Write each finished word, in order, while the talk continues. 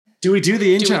Do we do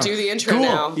the intro? Do we do the intro cool.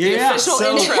 now? Yeah, the official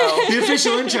intro. The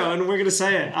official intro, and we're going to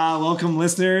say it. Welcome,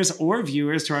 listeners or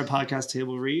viewers, to our podcast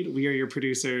Table Read. We are your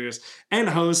producers and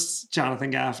hosts, Jonathan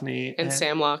Gaffney. And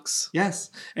Sam Lux. Yes.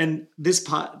 And this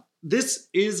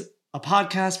is a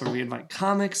podcast where we invite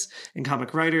comics and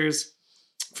comic writers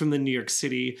from the New York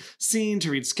City scene to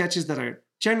read sketches that are,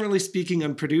 generally speaking,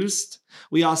 unproduced.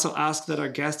 We also ask that our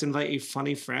guest invite a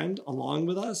funny friend along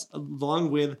with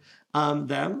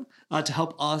them to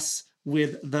help us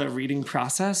with the reading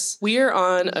process. We are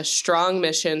on a strong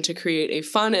mission to create a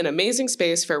fun and amazing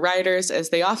space for writers as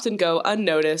they often go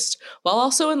unnoticed, while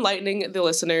also enlightening the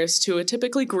listeners to a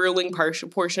typically grueling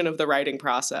portion of the writing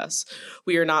process.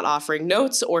 We are not offering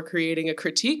notes or creating a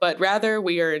critique, but rather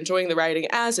we are enjoying the writing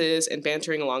as is and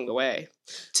bantering along the way.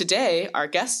 Today, our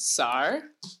guests are...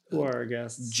 Who are our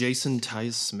guests? Jason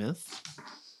Tyus Smith.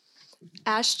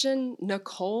 Ashton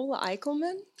Nicole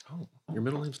Eichelman. Oh, your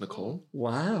middle name's Nicole?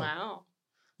 Wow.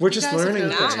 We're just learning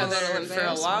things. things. Each other for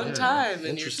a long time, and you're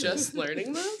Interesting. just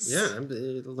learning this? Yeah,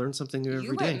 I learn something new every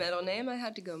You day. went middle name. I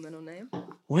had to go middle name.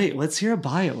 Wait, let's hear a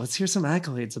bio. Let's hear some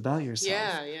accolades about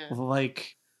yourself. Yeah.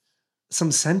 Like some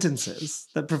sentences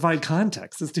that provide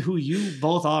context as to who you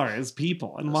both are as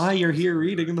people and why you're here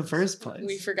reading in the first place.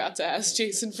 We forgot to ask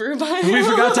Jason for a bio. We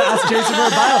forgot to ask Jason for a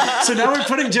bio. So now we're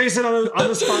putting Jason on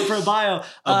the spot for a bio.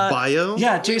 A bio?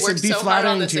 Yeah, We Jason, worked be so hard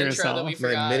on flattering this to intro that yourself. we My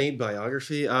forgot. mini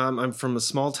biography. I'm from a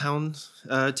small town,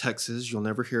 Texas. You'll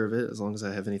never hear of it as long as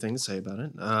I have anything to say about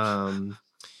it.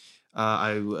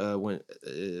 I went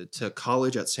to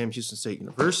college at Sam Houston State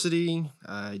University.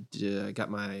 I got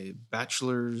my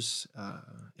bachelor's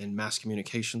in mass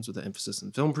communications with an emphasis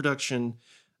in film production.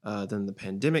 Then the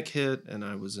pandemic hit, and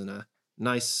I was in a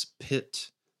nice pit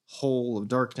hole of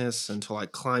darkness until I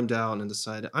climbed out and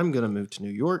decided I'm going to move to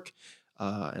New York.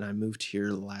 And I moved here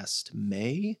last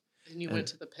May. And you went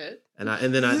to the pit? And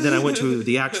then I went to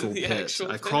the actual The pit. actual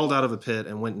I pit. crawled out of a pit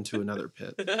and went into another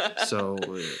pit. So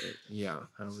yeah,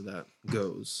 however that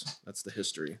goes, that's the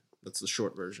history. That's the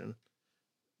short version.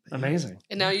 Amazing.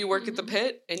 And now you work at the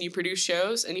pit, and you produce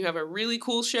shows, and you have a really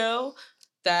cool show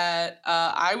that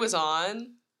I was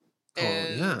on.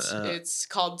 And it's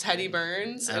called Teddy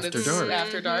Burns. After and it's Dark.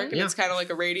 After Dark. And Yeah. it's kind of like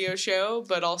a radio show,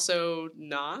 but also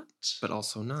not. But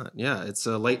also not. Yeah, it's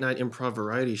a late night improv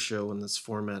variety show in this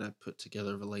format I put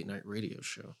together of a late night radio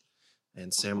show.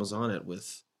 And Sam was on it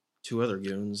with two other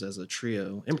goons as a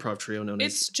trio, improv trio known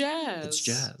It's as jazz. It's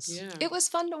Jazz. Yeah. It was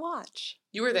fun to watch.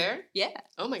 You were there? Yeah.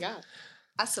 Oh my God.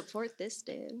 I support this,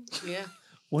 dude. Yeah.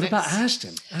 What Nice. about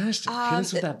Ashton? Ashton, hit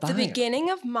us with that bio. The beginning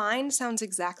of mine sounds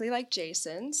exactly like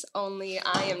Jason's, only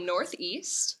I am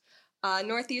Northeast.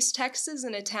 Northeast Texas,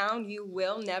 in a town you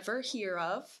will never hear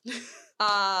of.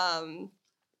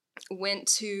 Went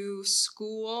to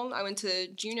school. I went to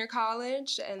junior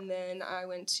college, and then I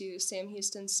went to Sam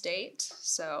Houston State.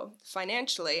 So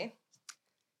financially,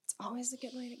 it's always a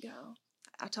good way to go.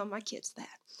 I tell my kids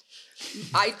that.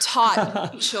 I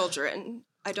taught children.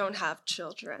 I don't have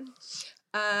children.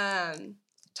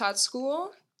 Taught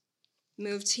school,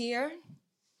 moved here,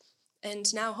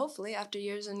 and now hopefully after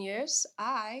years and years,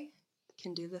 I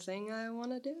can do the thing I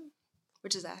want to do,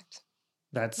 which is act.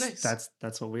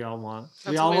 That's what we all want.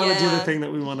 That's We all what we want to do the want. thing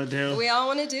that we want to do. We all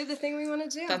want to do the thing we want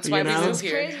to do. That's You why we know? live It's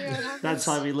here. crazy how it happens. That's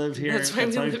why we live here. That's why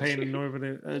we we live pay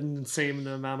here. an insane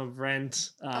amount of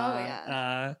rent.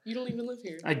 Yeah. You don't even live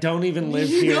here. I don't even live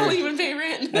You here. don't even pay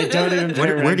rent. I don't even pay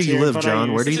Where rent do you here, live, but John?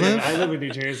 I Where do used you to. live? I live in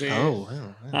New Jersey. Oh,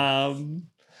 wow.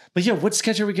 But yeah, what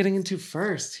sketch are we getting into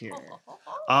first here?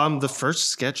 The first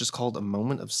sketch is called A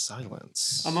Moment of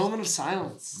Silence. A moment of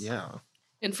silence. Yeah.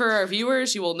 And for our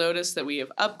viewers, you will notice that we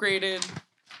have upgraded.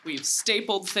 We've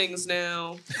stapled things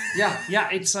now. Yeah,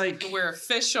 it's like We're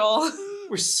official.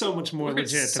 we're so much more We're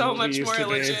legit so than we much used more to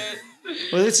be. legit.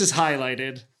 Well, this is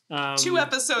highlighted. 2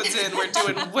 episodes in, we're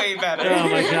doing way better. Oh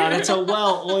my god, it's a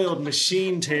well-oiled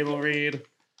machine table read.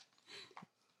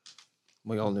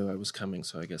 We all knew I was coming,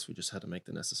 so I guess we just had to make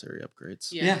the necessary upgrades.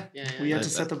 Yeah. We had to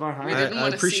I- set the bar We high. didn't I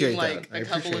want to appreciate seem like that. I a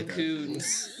couple of appreciate that.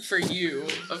 coons for you,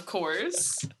 of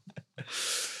course.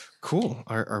 Cool.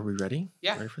 Are we ready?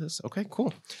 Yeah. Ready for this? Okay,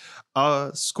 cool.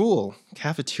 School,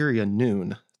 cafeteria,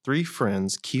 noon. 3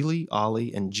 friends, Keely,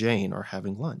 Ollie, and Jane, are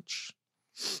having lunch.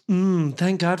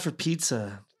 Thank God for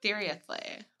pizza. Seriously.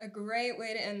 A great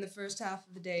way to end the first half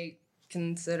of the day,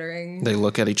 considering. They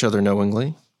look at each other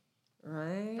knowingly.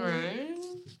 Right.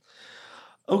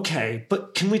 Okay,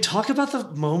 but can we talk about the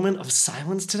moment of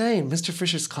silence today in Mr.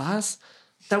 Fisher's class?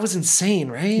 That was insane,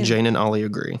 right? Jane and Ollie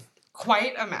agree.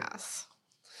 Quite a mess.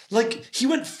 Like, he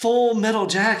went full Metal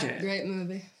Jacket. Great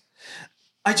movie.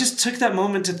 I just took that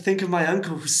moment to think of my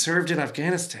uncle who served in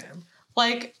Afghanistan.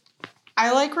 Like,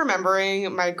 I like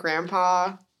remembering my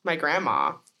grandma, my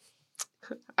grandma.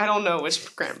 I don't know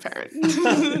which grandparent.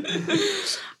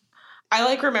 I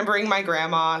like remembering my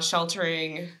grandma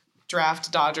sheltering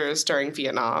draft dodgers during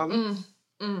Vietnam.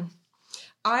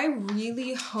 I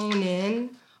really hone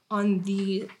in on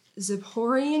the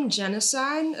Zaporizhian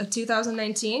genocide of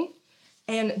 2019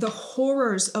 and the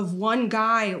horrors of one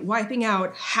guy wiping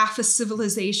out half a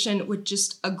civilization with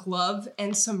just a glove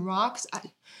and some rocks.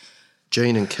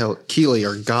 Jane and Keely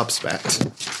are gobsmacked.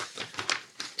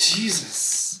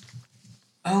 Jesus.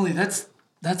 Ollie, that's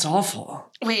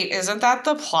awful. Wait, isn't that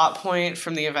the plot point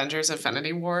from the Avengers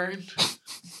Infinity War?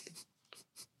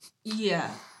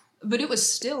 Yeah, but it was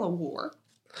still a war.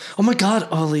 Oh my God,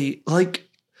 Ollie, like,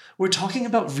 we're talking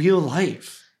about real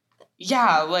life.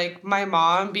 Yeah, like my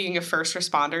mom being a first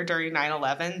responder during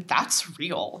 9/11, that's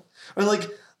real. Or like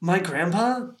my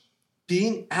grandpa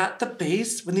being at the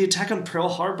base when the attack on Pearl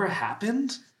Harbor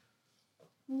happened.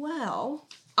 Well,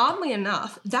 oddly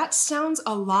enough, that sounds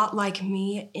a lot like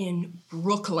me in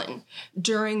Brooklyn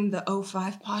during the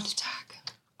 05 pod attack.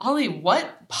 Ollie,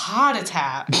 what pod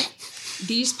attack?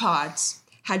 These pods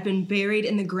had been buried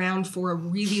in the ground for a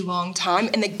really long time,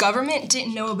 and the government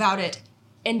didn't know about it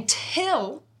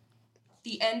until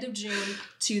the end of June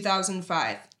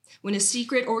 2005, when a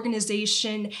secret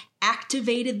organization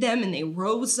activated them and they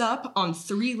rose up on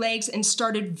 3 legs and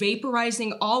started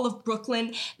vaporizing all of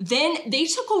Brooklyn. Then they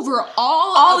took over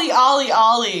all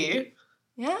Ollie.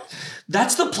 Yeah?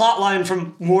 That's the plot line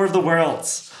from War of the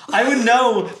Worlds. I would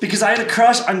know because I had a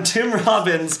crush on Tim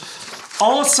Robbins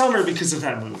all summer because of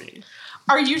that movie.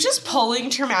 Are you just pulling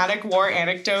traumatic war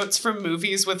anecdotes from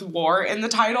movies with war in the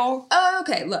title?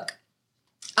 Okay, look.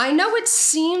 I know it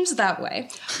seems that way,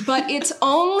 but it's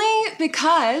only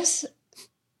because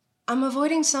I'm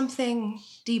avoiding something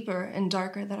deeper and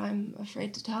darker that I'm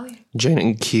afraid to tell you. Jane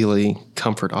and Keely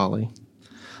comfort Ollie.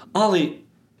 Ollie,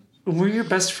 we're your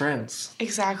best friends.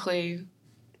 Exactly.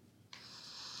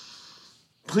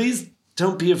 Please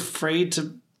don't be afraid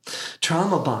to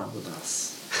trauma bond with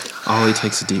us. Ollie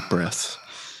takes a deep breath.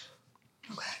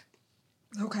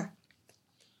 Okay.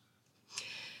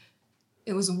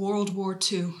 It was World War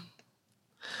II.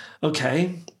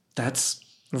 Okay, that's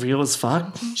real as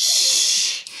fuck.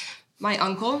 Shh. My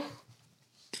uncle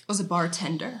was a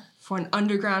bartender for an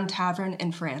underground tavern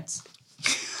in France.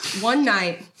 One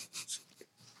night,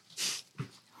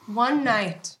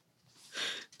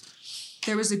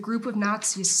 there was a group of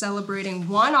Nazis celebrating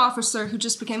one officer who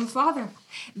just became a father.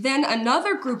 Then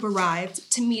another group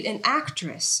arrived to meet an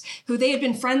actress who they had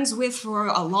been friends with for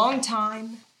a long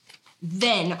time.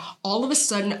 Then, all of a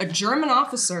sudden, a German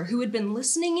officer who had been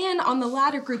listening in on the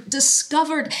latter group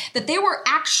discovered that they were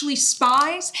actually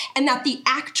spies and that the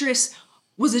actress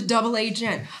was a double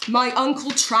agent. My uncle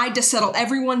tried to settle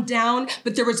everyone down,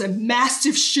 but there was a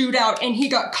massive shootout and he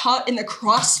got caught in the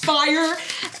crossfire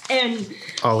and...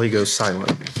 Ollie goes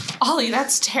silent. Ollie,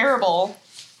 that's terrible.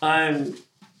 I'm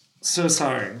so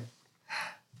sorry.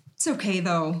 It's okay,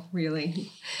 though,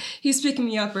 really. He's picking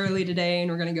me up early today,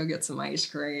 and we're gonna go get some ice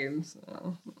cream,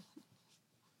 so...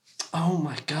 Oh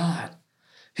my God.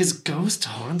 His ghost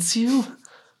haunts you?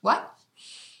 What?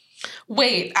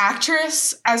 Wait,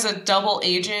 actress as a double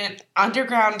agent,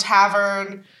 underground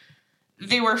tavern.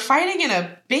 They were fighting in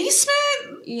a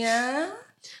basement? Yeah?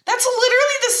 That's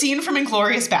literally the scene from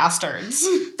Inglourious Bastards.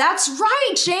 That's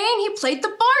right, Jane! He played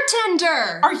the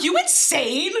bartender! Are you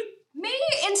insane? Me,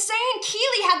 Insane,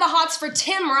 Keely had the hots for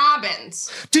Tim Robbins.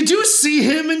 Did you see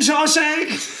him in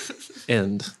Shawshank?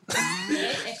 End.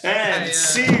 And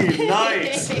scene,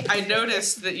 nice. I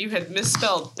noticed that you had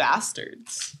misspelled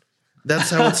bastards.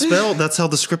 That's how it's spelled. That's how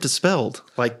the script is spelled.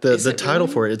 Like the title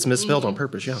really? for it, it's misspelled on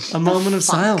purpose. Yeah. A moment of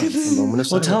silence. A moment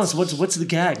of Well, silence. tell us, what's the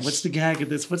gag? What's the gag of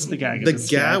this? What's the gag of The this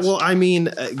gag. sketch? Well, I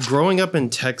mean, growing up in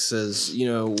Texas, you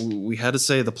know, we had to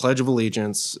say the Pledge of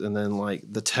Allegiance, and then like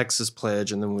the Texas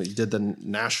Pledge, and then we did the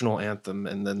national anthem,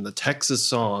 and then the Texas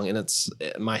song. And it's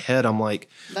in my head, I'm like,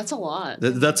 That's a lot.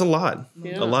 that's a lot.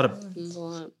 Yeah. A lot of That's a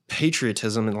lot.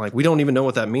 patriotism, and like we don't even know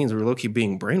what that means. We're low-key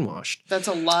being brainwashed. That's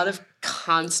a lot of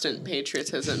constant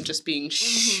patriotism just being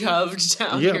shoved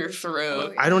down Yeah. your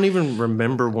throat. I don't even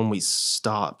remember when we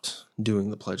stopped doing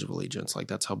the Pledge of Allegiance. Like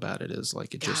that's how bad it is.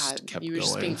 Like it just God, kept you were going.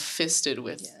 just being fisted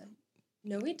with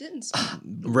No, we didn't.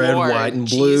 Red, Lord white, and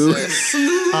blue. Jesus.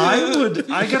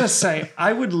 I gotta say,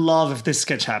 I would love if this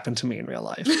sketch happened to me in real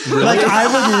life. Like, I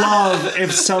would love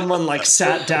if someone like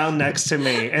sat down next to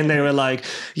me and they were like,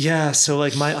 yeah, so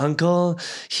like my uncle,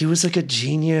 he was like a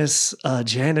genius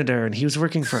janitor and he was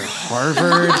working for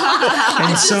Harvard.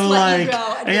 And so let you like,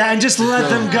 go. yeah, and just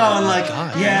let them go. And like,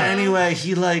 God. yeah, anyway,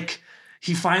 he like,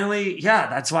 he finally,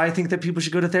 that's why I think that people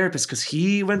should go to therapists, because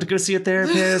he went to go see a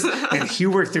therapist and he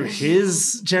worked through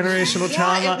his generational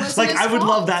trauma. Like, I would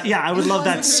love that. Yeah, I would love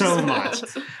that so much.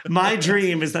 My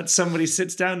dream is that somebody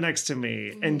sits down next to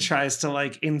me and tries to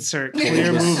like insert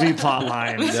clear movie plot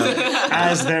lines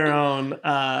as their own.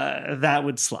 That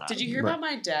would slap. Did you hear about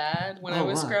my dad? When I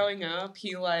was growing up,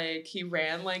 he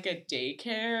ran like a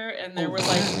daycare, and there were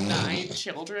like 9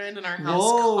 children in our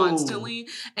house constantly,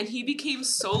 and he became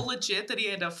so legit that he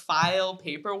had to file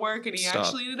paperwork, and he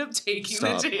actually ended up taking the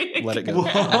daycare. Let it go.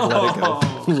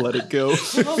 Let it go.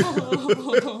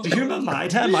 Do you remember my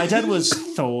dad? My dad was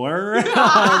Thor.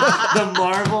 the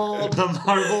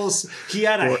Marvels. He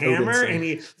had a hammer and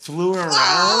he flew around.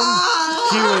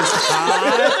 He was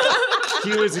hot.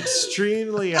 He was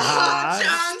extremely hot.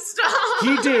 John, stop.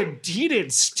 He did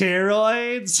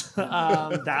steroids.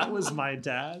 That was my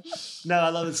dad. No, I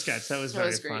love the sketch. That was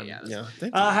very fun. Yeah.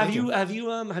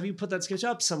 Have you put that sketch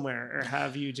up somewhere, or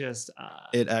have you just?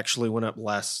 It actually went up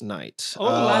last night.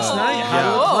 Last night.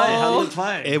 How did it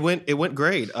play? It went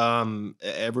great.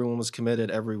 Everyone was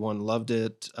committed. Everyone loved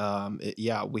it.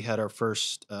 We had our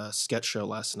first sketch show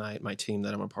last night. My team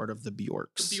that I'm a part of, the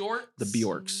Björks. The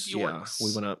Björks. Yeah,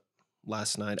 we went up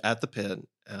last night at the pit.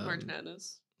 March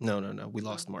Madness. No. We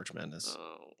lost March Madness.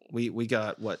 Oh. We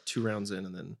got 2 rounds in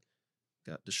and then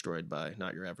got destroyed by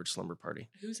Not Your Average Slumber Party.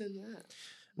 Who's in that?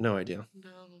 No idea. No.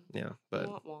 Yeah,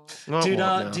 but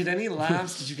did any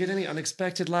laughs? Did you get any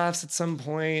unexpected laughs at some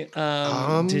point?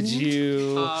 Did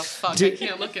you? Oh fuck! I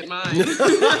can't look at mine.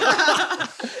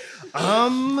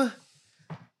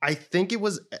 I think it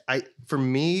was for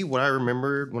me, what I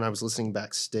remembered when I was listening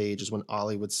backstage is when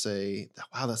Ollie would say,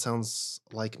 "Wow, that sounds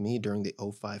like me during the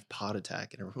 05 pod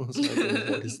attack," and everyone was like,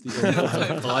 "What is the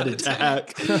 05 pod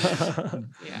attack?"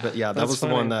 But that was funny.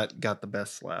 The one that got the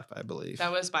best laugh, I believe.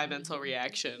 That was my mental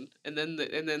reaction, and then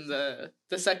the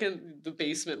second the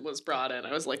basement was brought in,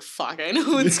 I was like, "Fuck, I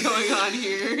know what's going on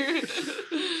here."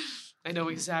 I know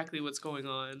exactly what's going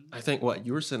on. I think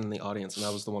you were sitting in the audience, and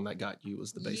that was the one that got you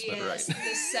was the basement, right?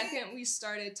 The second we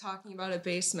started talking about a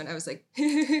basement, I was like,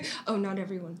 "Oh, not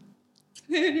everyone."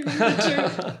 Really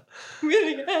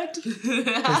act.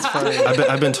 That's funny.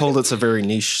 I've been told it's a very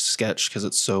niche sketch because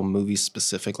it's so movie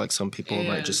specific. Like some people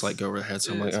might just like go over their heads.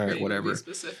 So I'm like, all right, whatever.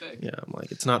 Specific. Yeah, I'm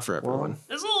like, it's not for everyone.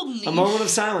 There's a little niche. A moment of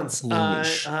silence.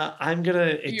 I'm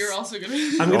gonna. You're also gonna.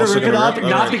 I'm gonna rip it up,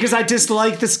 not because I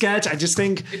dislike the sketch. I just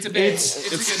think it's a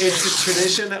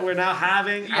tradition that we're now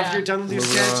having. After you're done with your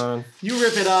sketch, you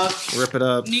rip it up. Rip it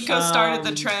up. Nico started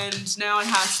the trend. Now it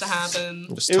has to happen.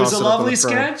 It was a lovely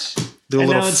sketch. Do a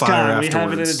little fire afterwards. We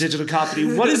have it in a digital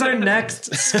copy. What is our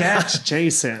next sketch,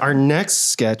 Jason? Our next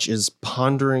sketch is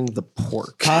Pondering the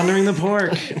Pork. Pondering the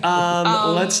Pork.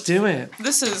 Let's do it.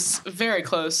 This is very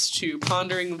close to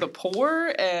Pondering the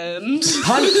Poor and...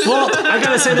 Well, I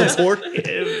gotta say this.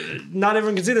 Not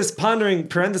everyone can see this. Pondering,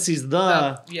 parentheses,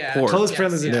 pork. Close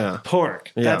parentheses,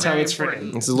 pork. Yeah. That's how it's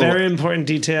written. It's a little, very important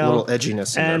detail. A little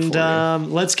edginess in there for you.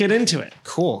 Let's get into it.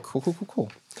 Cool.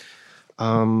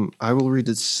 I will read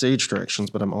the stage directions,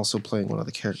 but I'm also playing one of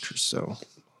the characters, so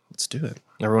let's do it.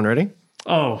 Everyone ready?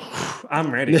 Oh,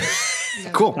 I'm ready.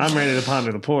 Cool. I'm ready to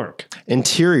ponder the pork.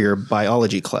 Interior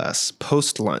biology class,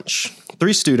 post-lunch.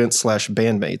 3 students /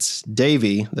 bandmates,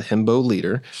 Davey, the himbo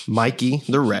leader, Mikey,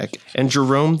 the wreck, and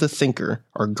Jerome, the thinker,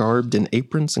 are garbed in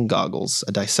aprons and goggles.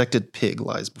 A dissected pig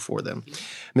lies before them.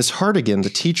 Miss Hardigan, the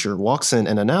teacher, walks in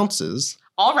and announces...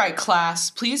 All right, class,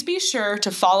 please be sure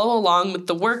to follow along with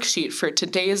the worksheet for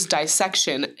today's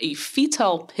dissection, a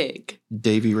fetal pig.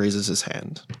 Davey raises his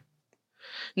hand.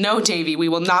 No, Davey, we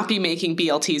will not be making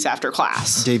BLTs after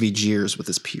class. Davey jeers with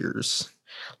his peers.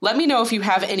 Let me know if you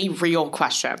have any real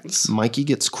questions. Mikey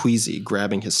gets queasy,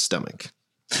 grabbing his stomach.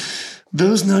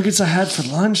 Those nuggets I had for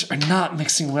lunch are not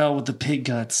mixing well with the pig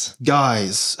guts.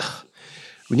 Guys...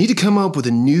 we need to come up with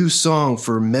a new song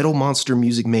for Metal Monster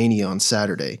Music Mania on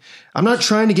Saturday. I'm not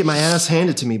trying to get my ass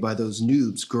handed to me by those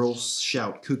noobs, Girl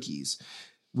Scout cookies.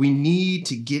 We need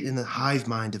to get in the hive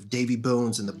mind of Davy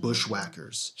Bones and the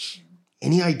Bushwhackers.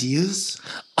 Any ideas?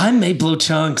 I may blow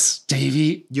chunks,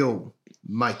 Davy. Yo,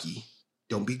 Mikey,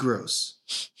 don't be gross.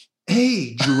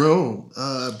 Hey, Jerome,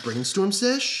 brainstorm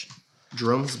sesh?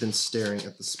 Jerome has been staring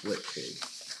at the split pig.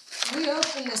 We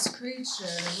open this creature,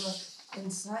 look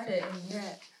inside it, and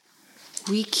yet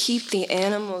we keep the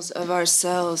animals of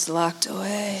ourselves locked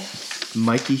away.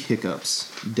 Mikey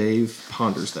hiccups. Dave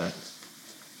ponders that.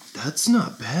 That's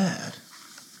not bad.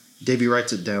 Davey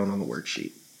writes it down on the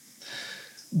worksheet.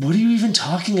 What are you even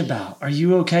talking about? Are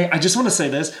you okay? I just want to say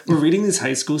this. We're reading these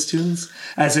high school students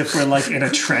as if we're like in a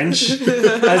trench, as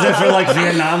if we're like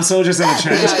Vietnam soldiers in a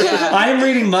trench. Yeah. I'm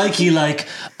reading Mikey like,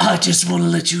 I just want to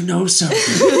let you know something.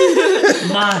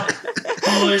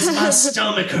 My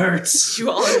stomach hurts. I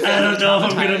don't know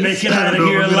if I'm going to make it out of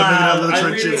here alive.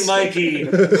 I'm reading Mikey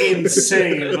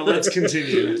insane, but let's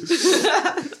continue.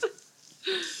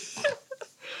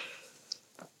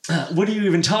 What are you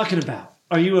even talking about?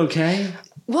 Are you okay?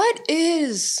 What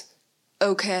is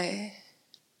okay?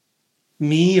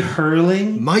 Me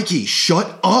hurling? Mikey,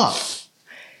 shut up!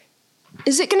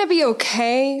 Is it going to be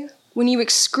okay when you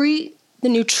excrete the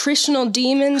nutritional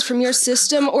demons from your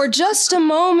system, or just a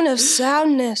moment of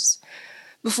sadness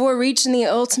before reaching the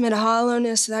ultimate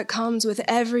hollowness that comes with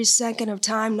every second of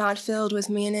time not filled with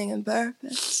meaning and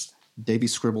purpose? Davy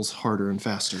scribbles harder and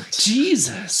faster.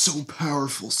 Jesus! So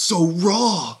powerful, so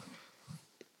raw!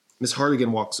 Miss Hardigan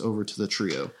walks over to the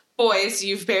trio. Boys,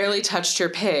 you've barely touched your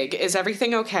pig. Is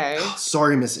everything okay?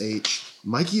 Sorry, Miss H.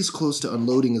 Mikey is close to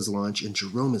unloading his lunch, and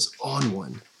Jerome is on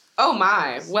one. Oh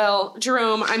my. Well,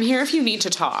 Jerome, I'm here if you need to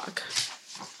talk.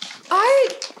 I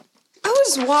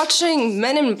was watching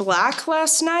Men in Black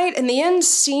last night, and the end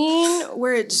scene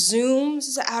where it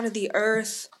zooms out of the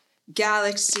Earth,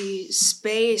 galaxy,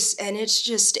 space, and it's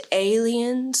just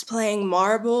aliens playing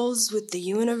marbles with the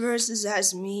universes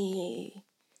as me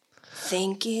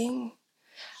thinking.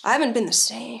 I haven't been the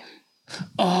same.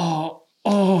 Oh.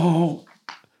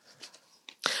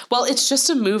 Well, it's just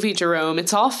a movie, Jerome.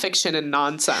 It's all fiction and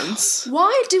nonsense.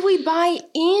 Why do we buy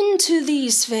into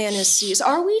these fantasies?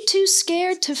 Are we too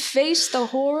scared to face the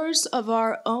horrors of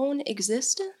our own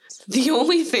existence? The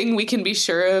only thing we can be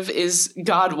sure of is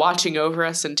God watching over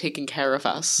us and taking care of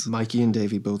us. Mikey and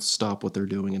Davy both stop what they're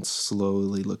doing and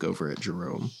slowly look over at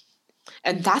Jerome.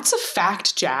 And that's a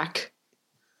fact, Jack.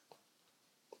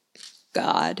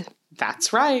 God.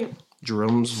 That's right.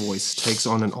 Jerome's voice takes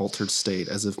on an altered state,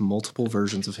 as if multiple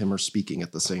versions of him are speaking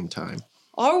at the same time.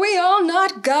 Are we all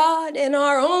not God in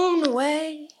our own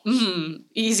way?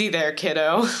 Easy there,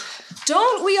 kiddo.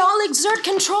 Don't we all exert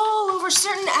control over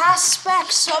certain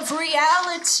aspects of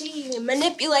reality,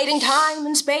 manipulating time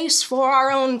and space for our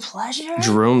own pleasure?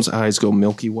 Jerome's eyes go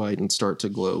milky white and start to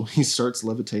glow. He starts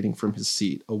levitating from his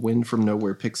seat. A wind from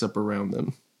nowhere picks up around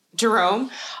them. Jerome?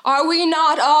 Are we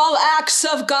not all acts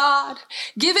of God,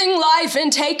 giving life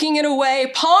and taking it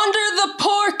away? Ponder the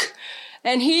pork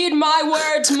and heed my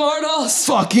words, mortals.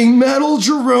 Fucking metal,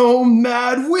 Jerome!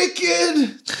 Mad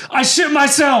wicked! I shit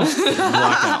myself!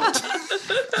 Blackout.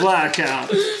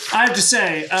 Blackout. I have to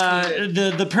say,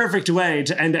 the perfect way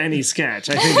to end any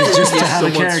sketch, I think, is just to have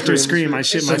a character scream, I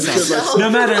shit myself. No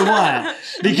matter what.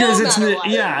 Because it's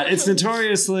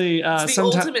notoriously... it's the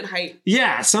ultimate height.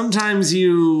 Yeah, sometimes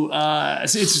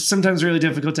it's sometimes really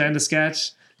difficult to end a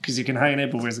sketch because you can heighten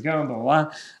it, but where's it going, blah, blah,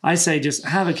 blah. I say just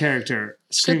have a character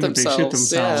scream that they shit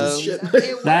themselves. Yeah.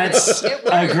 That's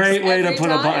a great way to put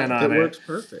a button on it. It works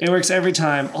perfect. It works every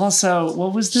time. Also,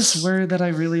 what was this word that I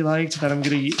really liked that I'm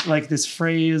going to, like this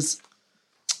phrase?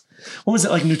 What was it,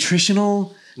 like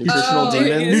nutritional? Nutritional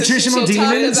demons. Nutritional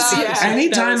demons.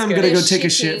 Anytime I'm going to go take a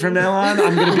shit from now on,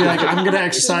 I'm going to be like, I'm going to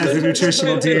exercise the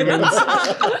nutritional demons.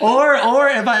 Or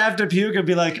if I have to puke, I'd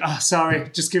be like, oh, sorry,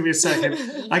 just give me a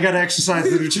second. I got to exercise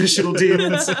the nutritional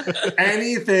demons.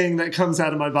 Anything that comes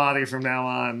out of my body from now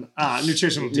on,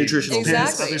 nutritional demons.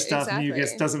 Exactly. Other stuff,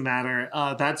 mucus, doesn't matter.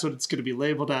 That's what it's going to to be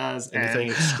labeled as. Anything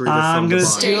and excreted I'm from going the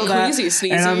to body. steal that,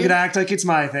 Sneezy. and I'm going to act like it's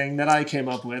my thing that I came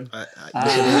up with. Take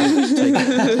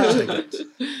it.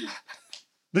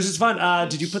 This is fun.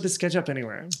 Did you put the sketch up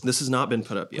anywhere? This has not been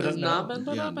put up yet. It has not been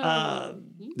put up.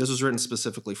 This was written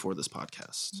specifically for this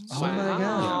podcast. Oh my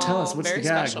God. Tell us, what's Very the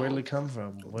gag? special. Where did it come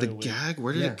from? Gag?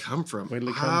 Where did it come from? Where did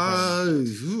it come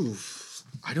from?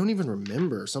 I don't even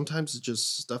remember. Sometimes it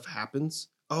just stuff happens.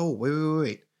 Oh,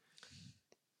 wait.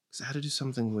 Because I had to do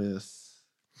something with...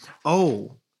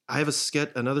 Oh, I have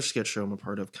another sketch show I'm a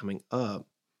part of coming up.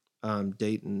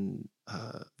 Date and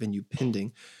venue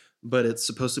pending. But it's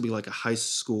supposed to be like a high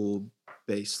school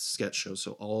based sketch show.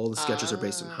 So all the sketches are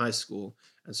based in high school.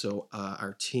 And so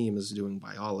our team is doing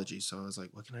biology. So I was like,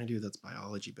 what can I do that's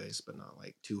biology based, but not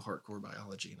like too hardcore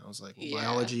biology? And I was like,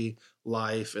 biology,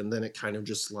 life. And then it kind of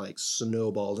just like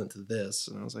snowballed into this.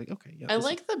 And I was like, okay, yeah. I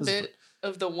like the bit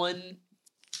of the one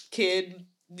kid.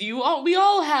 We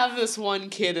all have this one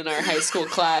kid in our high school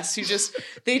class who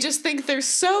they just think they're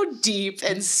so deep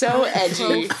and so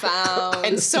edgy. Profound.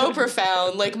 And so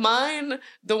profound. Like mine,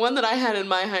 the one that I had in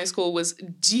my high school was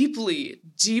deeply,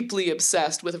 deeply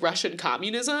obsessed with Russian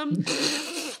communism.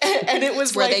 And it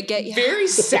was where like they get you. very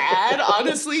sad.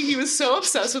 Honestly, he was so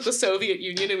obsessed with the Soviet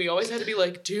Union, and we always had to be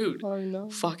like, dude, Oh no.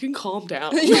 fucking calm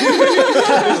down.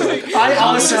 I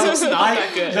Communism's not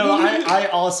that good. I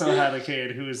also had a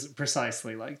kid who was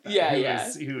precisely like that. Yeah, who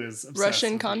yeah. who was obsessed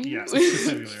Russian with, communist? Yes,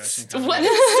 specifically Russian communist.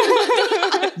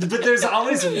 What? But there's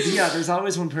always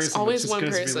one person always that just one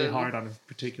goes really person. hard on a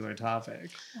particular topic.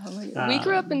 Oh my God. We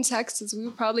grew up in Texas. We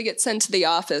would probably get sent to the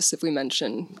office if we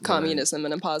mention communism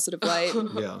in a positive light.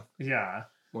 Yeah, Yeah.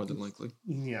 more than likely.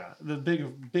 Yeah. The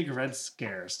big red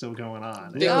scare still going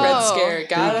on. Big red Oh. scare.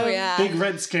 Got Oh, him. yeah. Big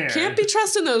red scare. Can't be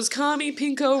trusting those commie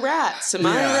pinko rats. Am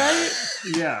I right?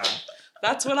 Yeah.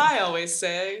 That's what I always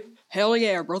say. Hell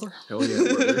yeah, brother. Hell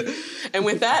yeah, brother. And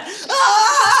with that,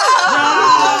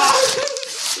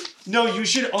 No, you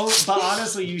should. But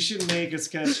honestly, you should make a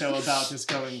sketch show about just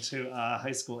going to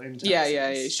high school in Texas. yeah,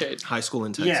 you should. High school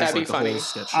in Texas. Yeah. That'd be like the funny. whole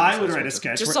sketch show I is would high write a school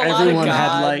sketch Just where a lot of everyone had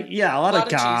God. like a lot of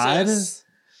God. Jesus.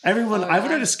 Everyone, Oh, I would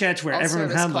yeah. write a sketch where All everyone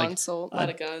service had like console. A lot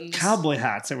of guns. cowboy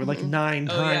hats that were like 9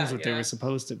 Oh, times yeah, what they yeah. were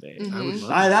supposed to be. Mm-hmm. I would love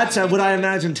That's that. what I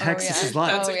imagine Texas yeah. is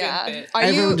like. That's a Oh, good yeah. bit. Are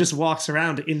Everyone you just walks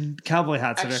around in cowboy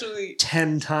hats that are Actually,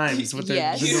 10 times what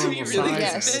Yes. the you know what normal would be really good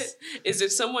size Yes. is. fit is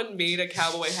if someone made a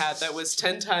cowboy hat that was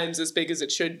 10 times as big as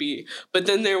it should be, but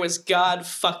then there was God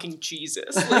fucking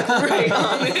Jesus like right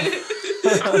on it.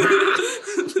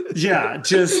 Yeah, It's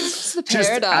just the just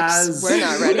paradox as- we're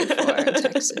not ready for in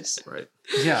Texas. Right.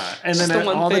 yeah, and Just then the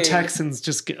one all the thing. Texans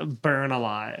just burn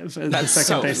alive the That's second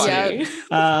so they funny. see it.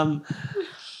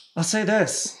 I'll say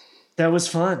this: that was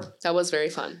fun. That was very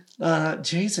fun.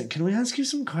 Jason, can we ask you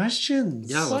some questions?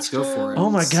 Yeah, let's go for it. Oh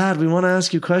my God, we want to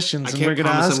ask you questions, I and can't we're going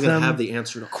to promise ask I'm going them. to have the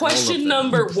answer to all Question of them.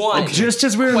 number one. Just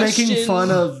as we were making Question-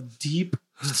 fun of deep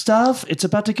stuff, it's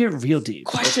about to get real deep.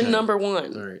 Question Okay. number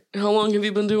one. All right. How long have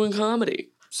you been doing comedy?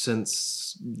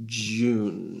 Since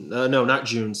June. No, not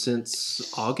June.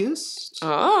 Since August?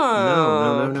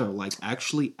 Oh. No. Like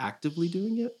actually actively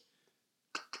doing it?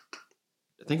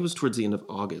 I think it was towards the end of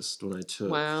August when I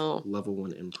took Wow. level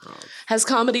 1 improv. Has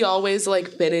comedy always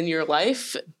like been in your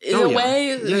life in Oh, a yeah.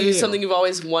 way? Yeah. Something you've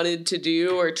always wanted to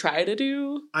do or try to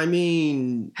do? I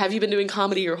mean, Have you been doing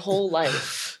comedy your whole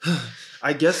life?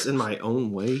 I guess in my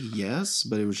own way, yes,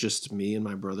 but it was just me and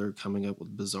my brother coming up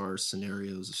with bizarre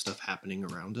scenarios of stuff happening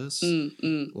around us.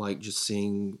 Like just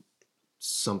seeing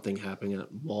something happening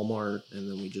at Walmart and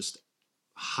then we just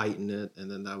heighten it and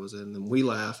then that was it. And then we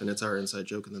laugh and it's our inside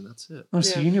joke and then that's it. Oh,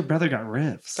 so Yeah. you and your brother got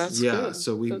riffs. That's yeah, good.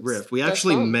 so we That's- riffed. We that's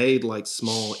actually fun. made like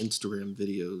small Instagram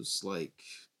videos like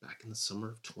back in the summer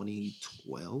of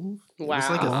 2012. It was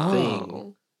like a Wow.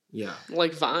 thing. Yeah.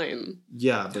 Like Vine.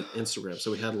 Yeah, but Instagram. So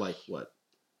we had like what?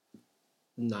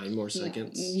 9 more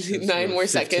seconds. 9 more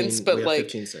seconds, but we had like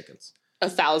 15 seconds.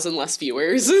 1,000 less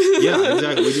viewers. Yeah,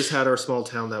 exactly. We just had our small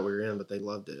town that we were in, but they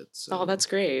loved it. So, Oh, that's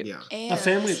great. yeah. And A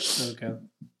family. Okay.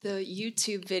 the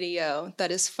YouTube video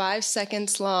that is 5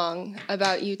 seconds long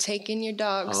about you taking your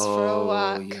dogs for a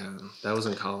walk. yeah, that was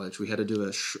in college. We had to do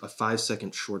a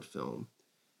 5-second short film,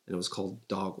 and it was called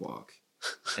Dog Walk,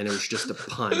 and it was just a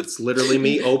pun. It's literally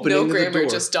me opening No the grammar, door.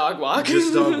 just dog walk.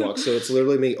 Just dog walk. So it's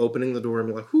literally me opening the door and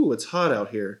be like, "Whoo, it's hot out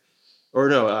here," or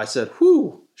no, I said,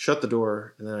 "Whoo." Shut the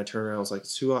door, and then I turned around. I was like,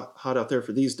 "It's too hot out there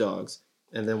for these dogs."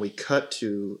 And then we cut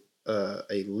to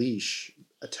a leash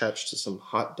attached to some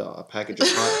a package of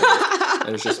hot dogs,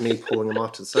 and it's just me pulling them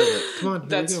off to the side. Like, come on, here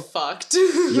That's we go. fucked.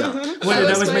 Yeah. Wait,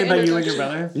 that was my made by you and your introduction.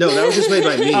 brother? No, that was just made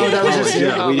by me. Oh, that was just you.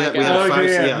 yeah. Oh we my had God. 5.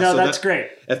 Okay, Yeah, no, so that's that- great.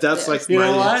 If that's like You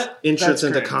know my what? entrance That's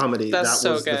into great. comedy, That's that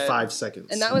so was the good. 5 seconds.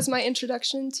 And that was my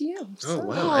introduction to you. Oh so.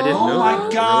 wow, I didn't Oh know my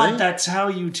that. God, Really? that's how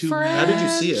you two How did you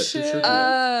see it? Who Friendship. showed you?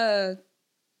 Uh,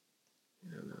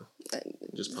 I don't know.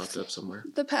 It just popped up somewhere.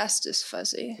 the past is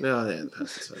fuzzy. No, yeah, the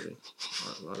past is heavy.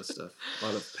 A lot of stuff. A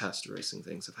lot of past racing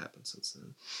things have happened since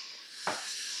then.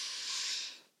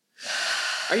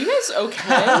 Are you guys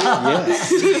okay?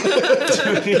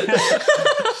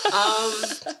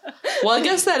 Yes. Well, I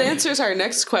guess that answers our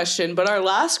next question. But our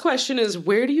last question is,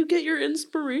 where do you get your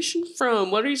inspiration from?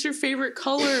 What is your favorite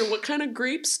color? What kind of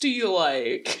grapes do you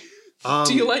like?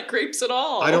 Do you like grapes at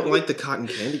all? I don't like the cotton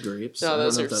candy grapes. I No, don't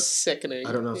those know are if that's- sickening.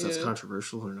 I don't know if that's Yeah.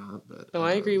 controversial or not, but No,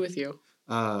 I agree with you.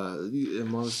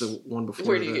 And what was the one before?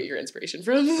 Where do you that? get your inspiration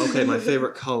from? Okay, my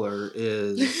favorite color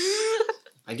is,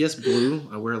 I guess, blue.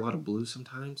 I wear a lot of blue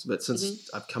sometimes, but since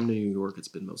Mm-hmm. I've come to New York, it's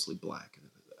been mostly black.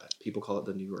 People call it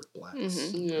the New York Blacks.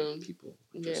 Mm-hmm. Yeah. People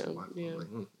dress in Yeah, black. yeah. I'm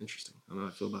like, interesting. I don't know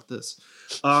how I feel about this.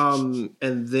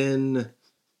 And then,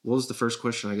 what was the first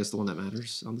question? I guess the one that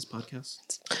matters on this podcast.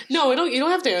 No, you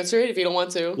don't have to answer it if you don't want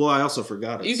to. Well, I also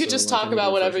forgot it. You could so, just like, I talk need to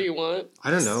about whatever refresh it. you want.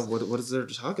 I don't know. What is there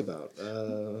to talk about?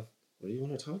 What do you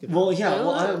want to talk about? Well, yeah.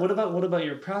 Well, what about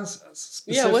your process?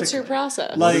 Yeah, what's your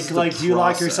process? Like, do you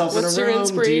lock yourself What's in a your room?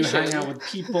 Do you inspiration? hang out with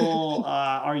people?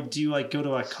 Or do you like go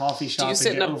to a coffee shop? Do you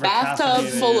sit and in get a bathtub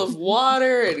over-caffeinated? full of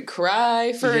water and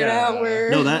cry for an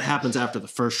hour? No, that happens after the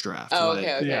first draft. Oh, like,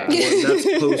 okay. Yeah.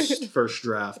 That's post first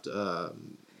draft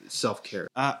self-care.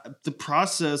 The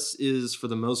process is, for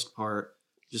the most part,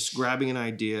 just grabbing an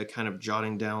idea, kind of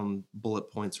jotting down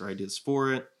bullet points or ideas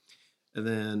for it, and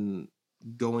then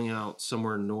going out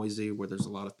somewhere noisy where there's a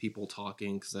lot of people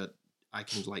talking, because that I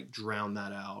can like drown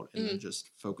that out and then just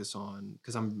focus on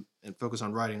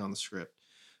writing on the script.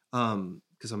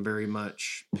 Because I'm very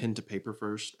much pen to paper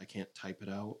first. I can't type it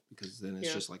out because then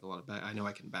it's just like a lot of I know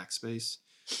I can backspace.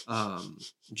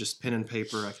 Just pen and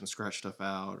paper. I can scratch stuff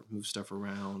out, move stuff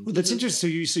around. Well, that's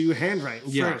interesting. So you handwrite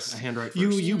first. Yeah, I handwrite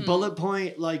first. You bullet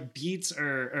point like beats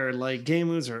or like game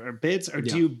moves or bits, or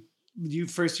do you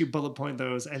bullet point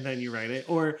those and then you write it,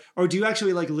 or do you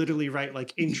actually like literally write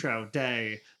like intro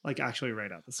day, like actually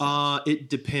write out the stuff? It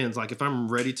depends. Like if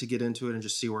I'm ready to get into it and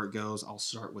just see where it goes, I'll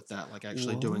start with that, like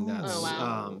actually doing that. Oh,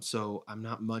 wow. So I'm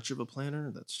not much of a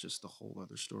planner. That's just a whole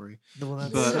other story. Well,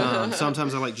 But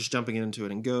sometimes I like just jumping into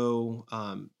it and go.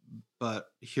 But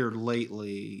here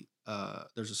lately,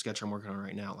 there's a sketch I'm working on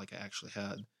right now. Like I actually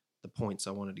had the points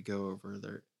I wanted to go over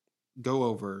there.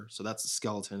 So that's the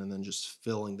skeleton, and then just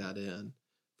filling that in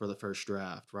for the first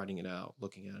draft, writing it out,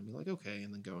 looking at it, and be like, okay,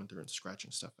 and then going through and scratching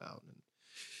stuff out. And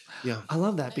yeah, I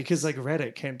love that, because like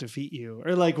Reddit can't defeat you,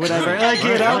 or like whatever. Like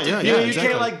you exactly.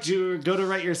 can't like go to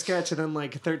write your sketch and then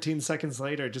like 13 seconds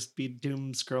later just be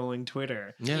doom scrolling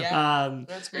Twitter. Yeah.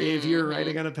 That's great. If you're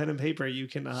writing on a pen and paper, you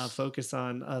can focus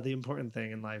on the important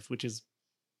thing in life, which is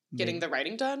Getting the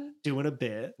writing done? doing a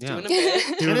bit. Yeah. Doing a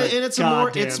bit? Doing And it's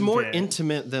more bit.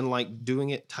 intimate than like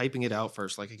typing it out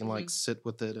first. Like I can like sit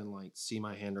with it and like see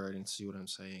my handwriting, see what I'm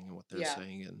saying and what they're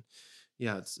saying, and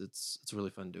it's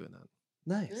really fun doing that.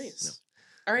 Nice. Yeah.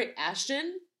 All right,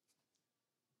 Ashton.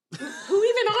 Who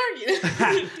even are you?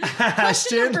 Question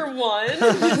Ashton? number 1.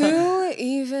 Who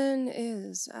even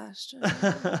is Ashton?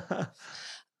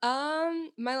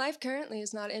 My life currently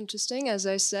is not interesting. As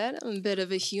I said, I'm a bit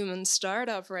of a human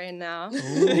startup right now.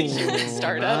 Human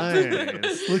startup.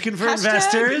 Nice. Looking for Hashtag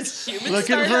investors. human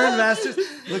Looking for startup. investors.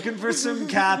 Looking for some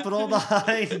capital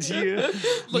behind you.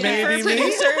 Looking Maybe for a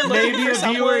producer, looking maybe for a viewer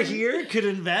someone. here could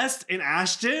invest in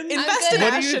Ashton. Invest in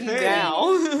What do you Ashton think? now.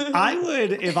 I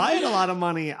would, if I had a lot of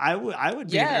money, I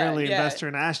would be an early investor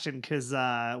in Ashton, because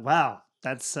wow.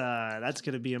 That's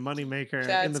gonna be a moneymaker.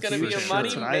 That's in the gonna be a future. money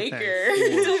That's what I think.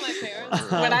 maker. Tell my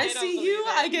parents. When I They don't see believe you, it.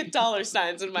 I get dollar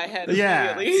signs in my head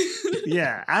Yeah. immediately.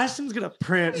 Yeah, Ashton's gonna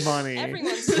print money,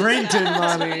 Everyone's printing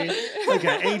money like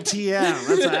an ATM. That's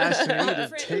what Ashton. I'm You just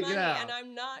printing take money, it out. and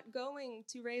I'm not going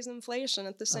to raise inflation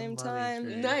at the same money time.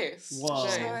 tree. Nice. Whoa.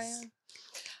 So I Nice. am.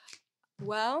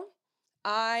 Well,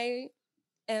 I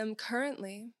am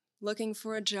currently looking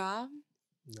for a job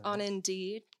on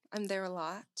Indeed. I'm there a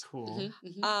lot. Cool.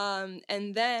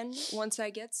 And then once I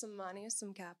get some money,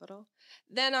 some capital,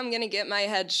 then I'm gonna get my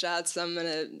headshots. I'm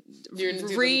gonna You're gonna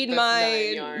do read the my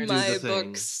 9 yards. Do my the thing.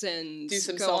 books and Do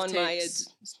some go on my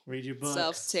self-tapes. Read your books.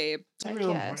 self-tape. It's a I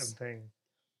real guess. important thing,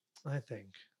 I think,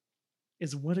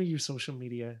 is what are your social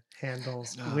media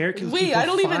handles? Oh. Where can Wait, people I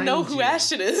don't even know find who you?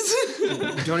 Ashton is. You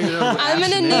don't even know what I'm an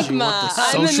Ashton is. You enigma. want the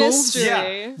I'm a socials? mystery.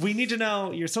 Yeah, we need to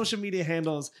know your social media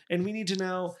handles, and we need to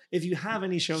know if you have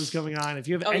any shows going on. If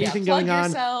you have Oh, yeah. anything Plug going on,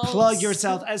 yourselves. plug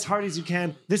yourself as hard as you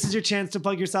can. This is your chance to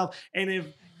plug yourself. And if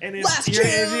Last you're a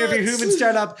chance! human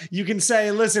startup, you can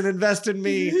say, "Listen, invest in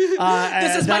me." This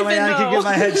And is that my way, I can get Venmo.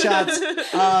 my headshots.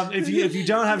 If you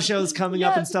don't have shows coming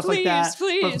up and stuff like that, but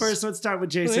please. first, let's start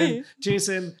with Jason.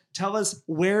 Jason, tell us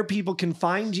where people can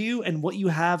find you and what you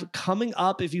have coming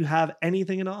up, if you have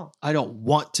anything at all. I don't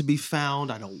want to be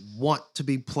found. I don't want to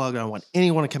be plugged. I don't want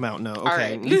anyone to come out. No.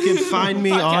 Okay. right. You can find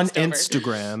me on Podcast over.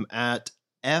 Instagram at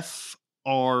FRVRM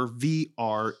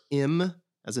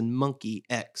as in monkey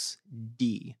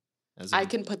XD. As I in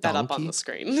can put that up on donkey. the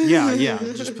screen. Yeah.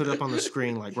 Just put it up on the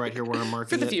screen, like right here where I'm marking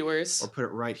For the it. viewers. Or put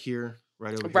it right here.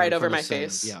 Right over here. Right in over front of my Sam.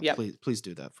 face. Yeah, Yep. please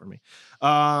do that for me.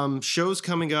 Shows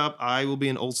coming up. I will be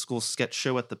an old school sketch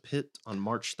show at the Pit on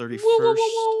March 31st. Whoa, whoa,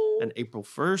 whoa, whoa. And April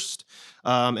 1st.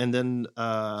 And then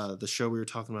the show we were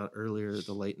talking about earlier,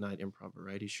 the late night improv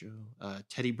variety show,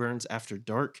 Teddy Burns After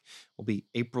Dark, will be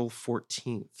April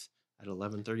 14th at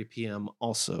 11:30 p.m.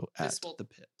 also This at will the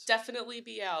Pit. Definitely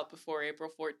be out before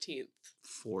April 14th.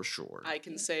 For sure. I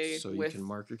can say So you with can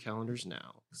mark your calendars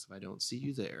now, because if I don't see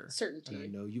you there, and I certainty.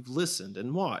 know you've listened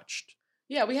and watched.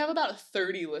 Yeah, we have about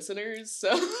 30 listeners,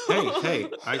 so Hey,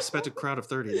 I expect a crowd of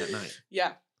 30 that night.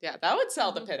 yeah. Yeah, that would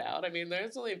sell the pit out. I mean,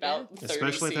 there's only about 30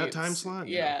 Especially at that seats. time slot.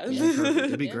 Yeah. It'd be perfect.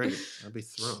 It'd be great. I'd be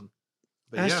thrown.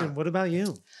 But Ashton, what about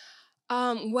you?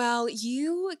 Well,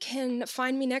 you can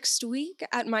find me next week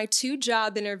at my 2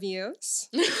 job interviews.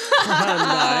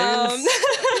 Nice.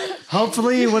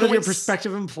 Hopefully, one of your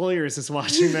prospective employers is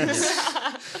watching this.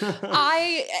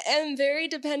 I am very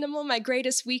dependable. My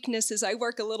greatest weakness is I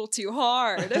work a little too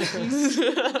hard.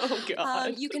 Oh,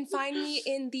 God. You can find me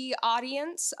in the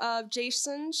audience of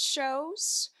Jason's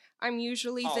shows. I'm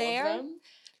usually All there. of them?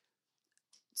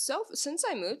 So since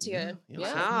I moved here,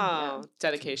 Wow.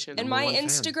 Dedication. and Number my 1 fan.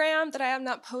 Instagram that I have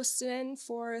not posted in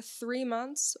for 3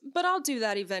 months, but I'll do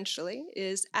that eventually,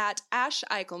 is at Ash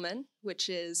Eichelman, which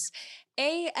is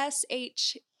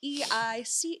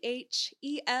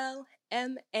ASHEICHELMAN.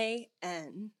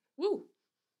 Woo.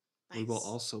 We will Nice.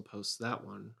 also post that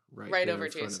one right Right here over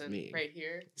in front of Jason. me. Right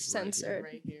here. Censored.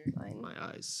 Right here. Fine. My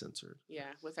eyes censored.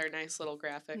 Yeah, with our nice little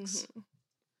graphics. Mhm.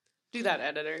 Do that,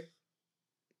 editor.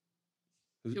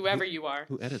 Whoever you are.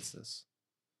 Who edits this?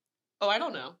 Oh, I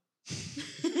don't know.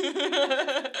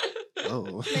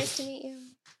 Oh. Nice to meet you.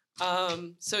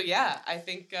 So yeah, I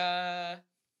think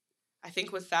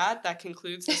with that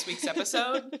concludes this week's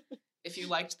episode. If you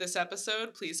liked this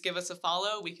episode, please give us a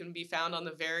follow. We can be found on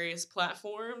the various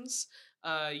platforms,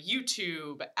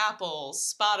 YouTube, Apple,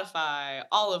 Spotify,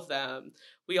 all of them.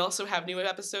 We also have new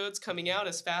episodes coming out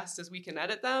as fast as we can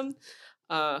edit them.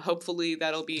 Hopefully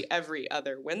that'll be every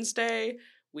other Wednesday.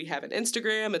 We have an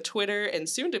Instagram, a Twitter, and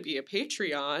soon to be a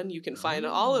Patreon. You can find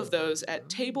all of those at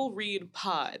Table Read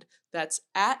Pod. That's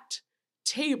at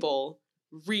Table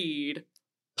Read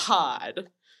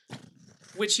Pod,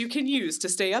 which you can use to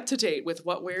stay up to date with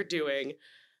what we're doing.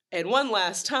 And one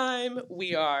last time,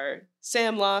 we are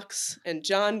Sam Locks and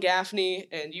John Gaffney,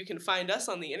 and you can find us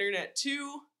on the internet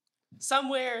too,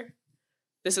 somewhere.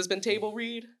 This has been Table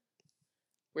Read.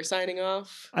 We're signing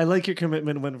off. I like your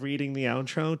commitment when reading the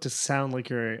outro to sound like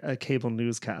you're a cable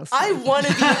newscaster. I want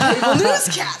to be a cable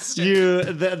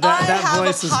newscaster. That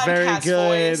voice is very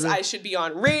good. Voice. I should be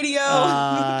on radio.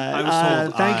 I was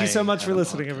told Thank you so I much for had a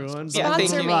listening, podcast. everyone. Yeah, thank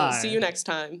Sponsor you. me. See you next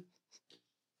time.